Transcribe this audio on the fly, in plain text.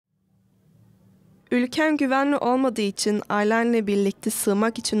Ülken güvenli olmadığı için ailenle birlikte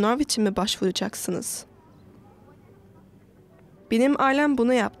sığmak için Norveç'e mi başvuracaksınız? Benim ailem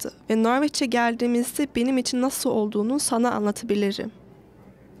bunu yaptı ve Norveç'e geldiğimizde benim için nasıl olduğunu sana anlatabilirim.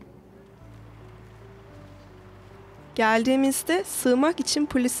 Geldiğimizde sığmak için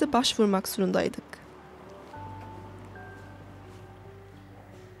polise başvurmak zorundaydık.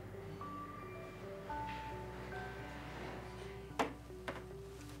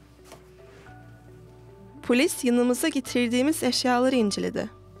 Polis yanımıza getirdiğimiz eşyaları inceledi.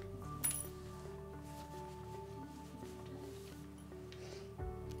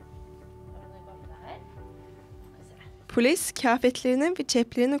 Polis kıyafetlerini ve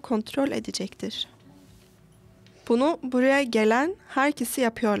ceplerini kontrol edecektir. Bunu buraya gelen herkesi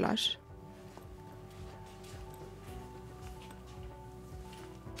yapıyorlar.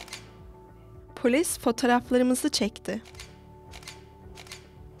 Polis fotoğraflarımızı çekti.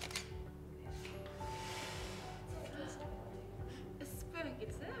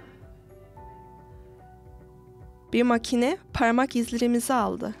 Bir makine parmak izlerimizi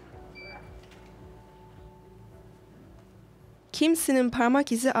aldı. Kimsenin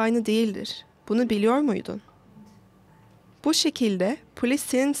parmak izi aynı değildir. Bunu biliyor muydun? Bu şekilde polis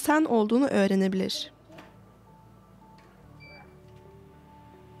senin sen olduğunu öğrenebilir.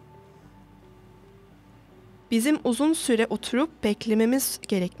 Bizim uzun süre oturup beklememiz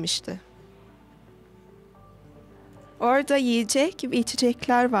gerekmişti. Orada yiyecek ve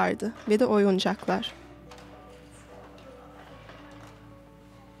içecekler vardı ve de oyuncaklar.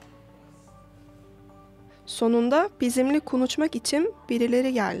 Sonunda bizimle konuşmak için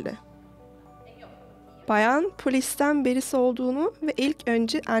birileri geldi. Bayan polisten birisi olduğunu ve ilk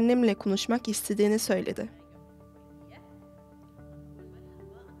önce annemle konuşmak istediğini söyledi.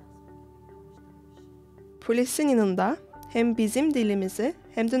 Polisin yanında hem bizim dilimizi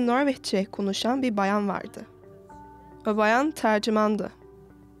hem de Norveççe konuşan bir bayan vardı. O bayan tercümandı.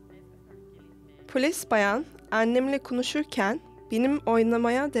 Polis bayan annemle konuşurken benim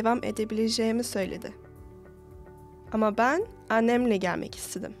oynamaya devam edebileceğimi söyledi. Ama ben annemle gelmek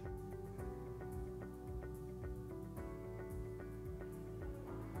istedim.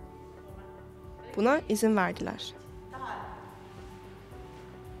 Buna izin verdiler.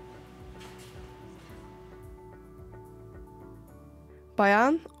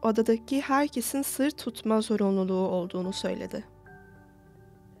 Bayan, odadaki herkesin sır tutma zorunluluğu olduğunu söyledi.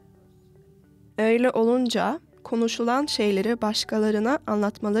 Öyle olunca konuşulan şeyleri başkalarına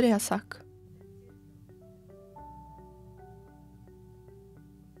anlatmaları yasak.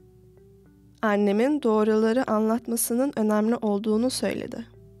 Annemin doğruları anlatmasının önemli olduğunu söyledi.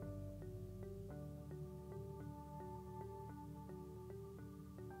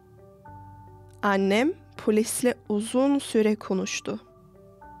 Annem polisle uzun süre konuştu.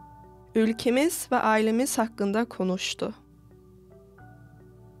 Ülkemiz ve ailemiz hakkında konuştu.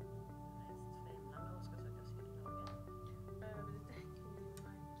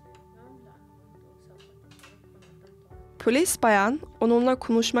 Polis bayan onunla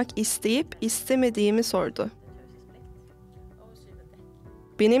konuşmak isteyip istemediğimi sordu.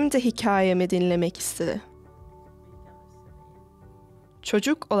 Benim de hikayemi dinlemek istedi.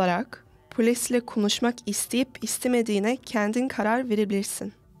 Çocuk olarak polisle konuşmak isteyip istemediğine kendin karar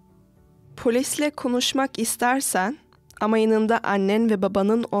verebilirsin. Polisle konuşmak istersen ama yanında annen ve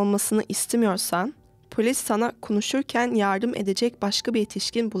babanın olmasını istemiyorsan, polis sana konuşurken yardım edecek başka bir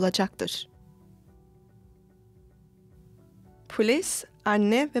yetişkin bulacaktır. Polis,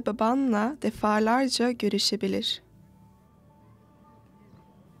 anne ve babanla defalarca görüşebilir.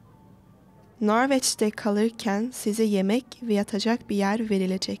 Norveç'te kalırken size yemek ve yatacak bir yer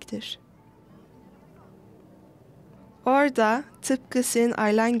verilecektir. Orada tıpkı senin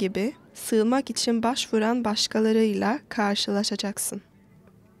ailen gibi sığmak için başvuran başkalarıyla karşılaşacaksın.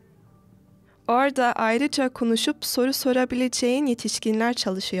 Orada ayrıca konuşup soru sorabileceğin yetişkinler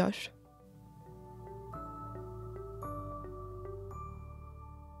çalışıyor.